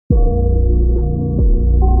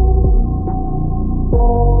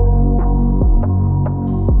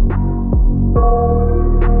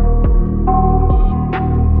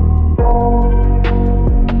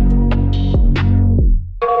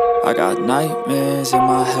nightmares in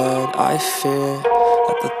my head, I fear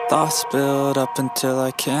that the thoughts build up until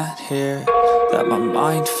I can't hear, that my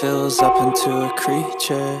mind fills up into a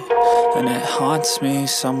creature, and it haunts me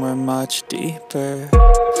somewhere much deeper.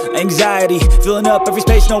 Anxiety, filling up every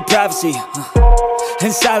space, no privacy.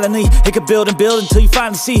 And silently, it could build and build until you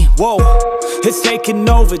finally see, whoa, it's taking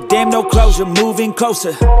over, damn no closure, moving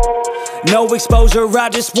closer. No exposure, I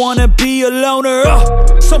just wanna be a loner.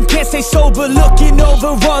 Some can't stay sober, looking over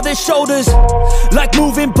all their shoulders, like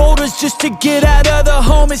moving boulders just to get out of the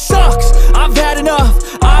home. It sucks, I've had enough,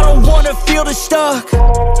 I don't wanna feel the stuck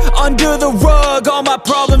under the rug, all my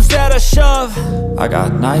problems that I shove. I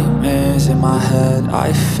got nightmares in my head,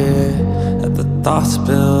 I fear that the thoughts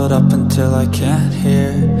build up until I can't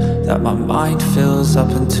hear, that my mind fills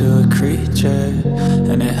up into a creature,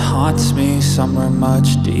 and it haunts me somewhere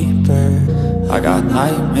much deeper. I got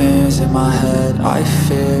nightmares in my head, I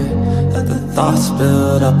fear that the thoughts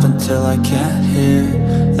build up until I can't hear,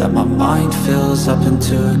 that my mind fills up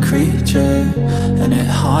into a creature, and it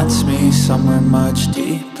haunts me somewhere much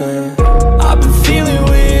deeper. I've been feeling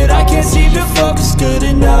weird, I can't seem to focus good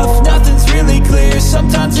enough. Nothing's really clear,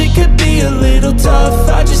 sometimes it could be a little tough.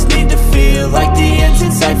 I just need to feel like the end's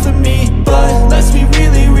in sight for me, but let's be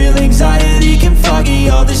really real, anxiety can foggy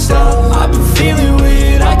all this stuff. I've been feeling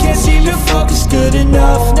weird, I can't seem to focus good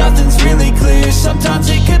enough. Nothing's really clear, sometimes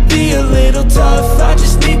it could be a little tough. I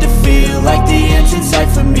just need to feel like the end's in sight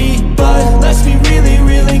for me, but let's be really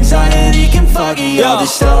real, anxiety can foggy all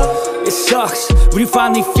this stuff. It sucks when you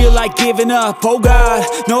finally feel like giving up. Oh God,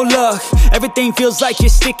 no luck, everything feels like you're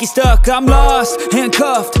sticky stuck. I'm lost,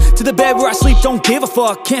 handcuffed to the bed where I sleep, don't give a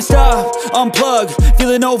fuck. Can't stop, unplug,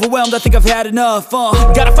 feeling overwhelmed, I think I've had enough.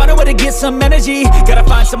 Gotta find a way to get some energy, gotta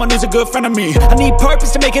find someone who's a good friend of me. I need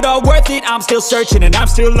purpose to make it all worth it, I'm still searching and I'm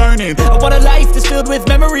still learning. I want a life that's filled with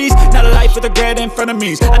memories, not a life with regret and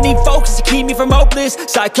frenemies. I need focus to keep me from hopeless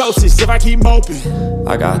psychosis if I keep moping.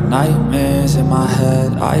 I got nightmares in my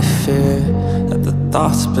head, I fear that the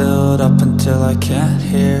thoughts build up until I can't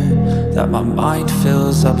hear, that my mind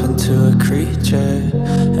fills up into a creature,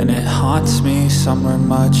 and it haunts me somewhere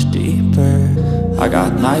much deeper. I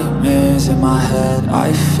got nightmares in my head,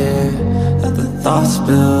 I fear that the thoughts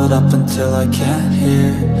build up until I can't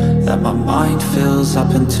hear, that my mind fills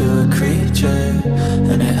up into a creature,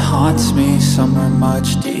 and it haunts me somewhere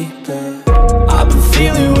much deeper. I've been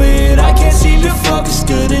feeling weird, I can't seem to focus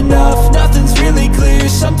good enough. Nothing's really clear,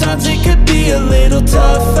 sometimes it could be a little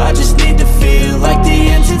tough. I just need to feel like the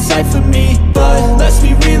end's in sight for me, but let's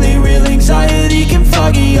be really real, anxiety can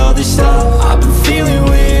foggy all this stuff. I've been feeling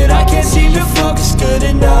weird, I can't seem to focus good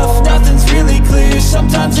enough. Nothing's really clear,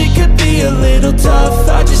 sometimes it could be a little tough.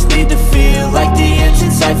 I just need to feel like the end's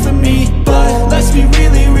in sight for me, but let's be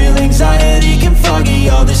really real, anxiety can foggy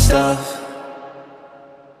all this stuff.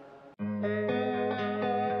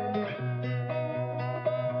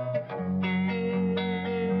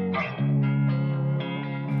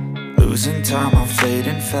 Losing time, I'm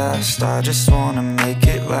fading fast, I just wanna make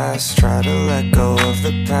it last. Try to let go of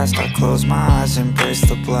the past, I close my eyes, embrace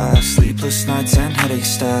the blast. Sleepless nights and headaches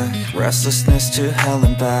stack, restlessness to hell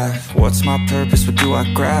and back. What's my purpose, what do I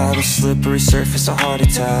grab? A slippery surface, a heart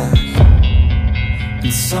attack.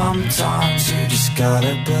 And sometimes you just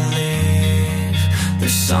gotta believe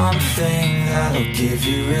there's something that'll give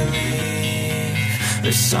you relief.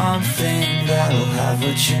 There's something that'll have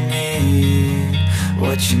what you need,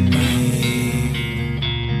 what you need.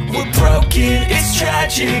 We're broken, it's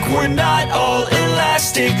tragic, we're not all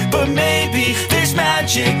elastic, but maybe there's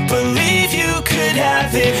magic, believe you could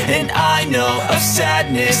have it. And I know of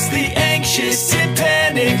sadness, the anxious and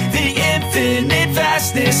panic, the infinite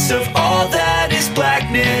vastness of all that is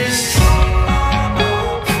blackness.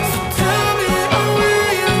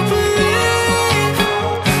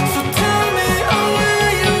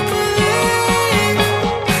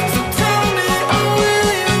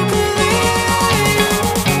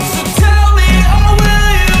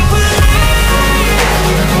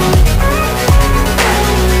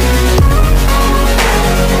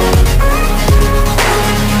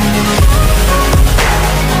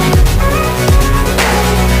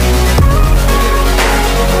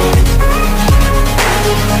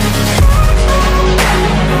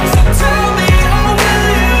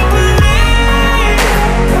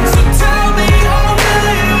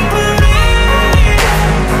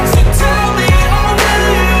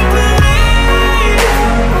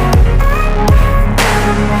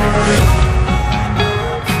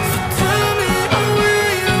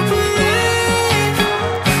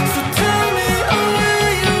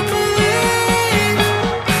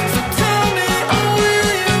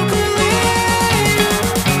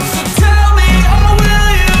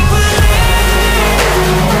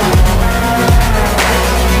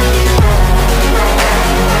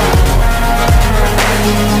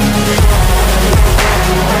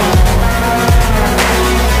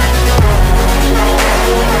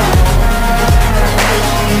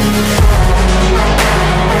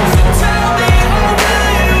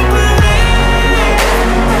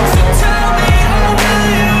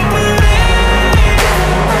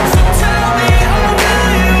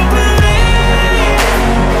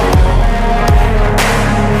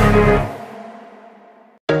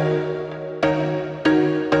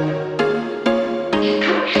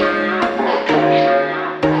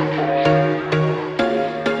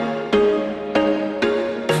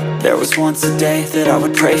 once a day that I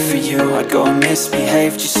would pray for you. I'd go and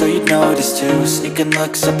misbehave just so you'd notice too. Sneaking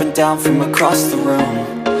looks up and down from across the room.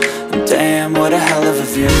 And damn, what a hell of a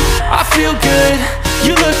view. I feel good,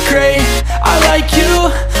 you look great, I like you,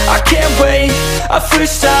 I can't wait. A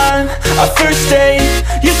first time, a first date,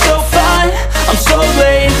 you're so fine, I'm so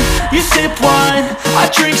late. You sip wine, I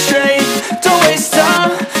drink straight, don't waste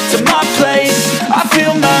time to my place. I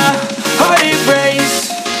feel my heart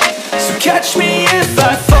erase, so catch me if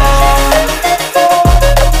I fall.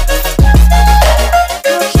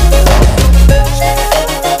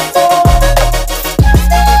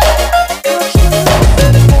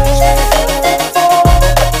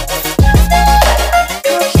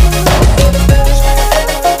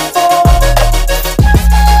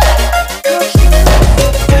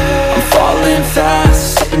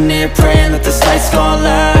 Praying that this night's gonna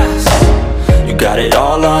last. You got it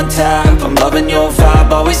all on tap, I'm loving your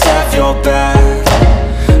vibe, always have your back.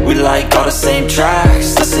 We like all the same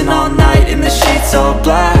tracks, listen all night in the sheets all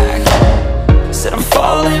black. Said I'm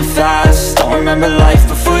falling fast, don't remember life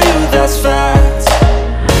before you, that's fact.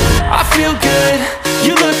 I feel good,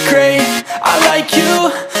 you look great, I like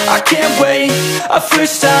you, I can't wait. A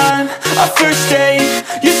first time, a first date,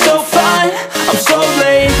 you're so fine, I'm so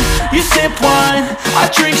late. You sip wine, I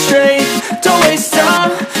drink straight, don't waste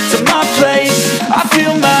time to my place. I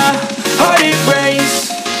feel my heart erase,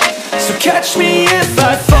 so catch me if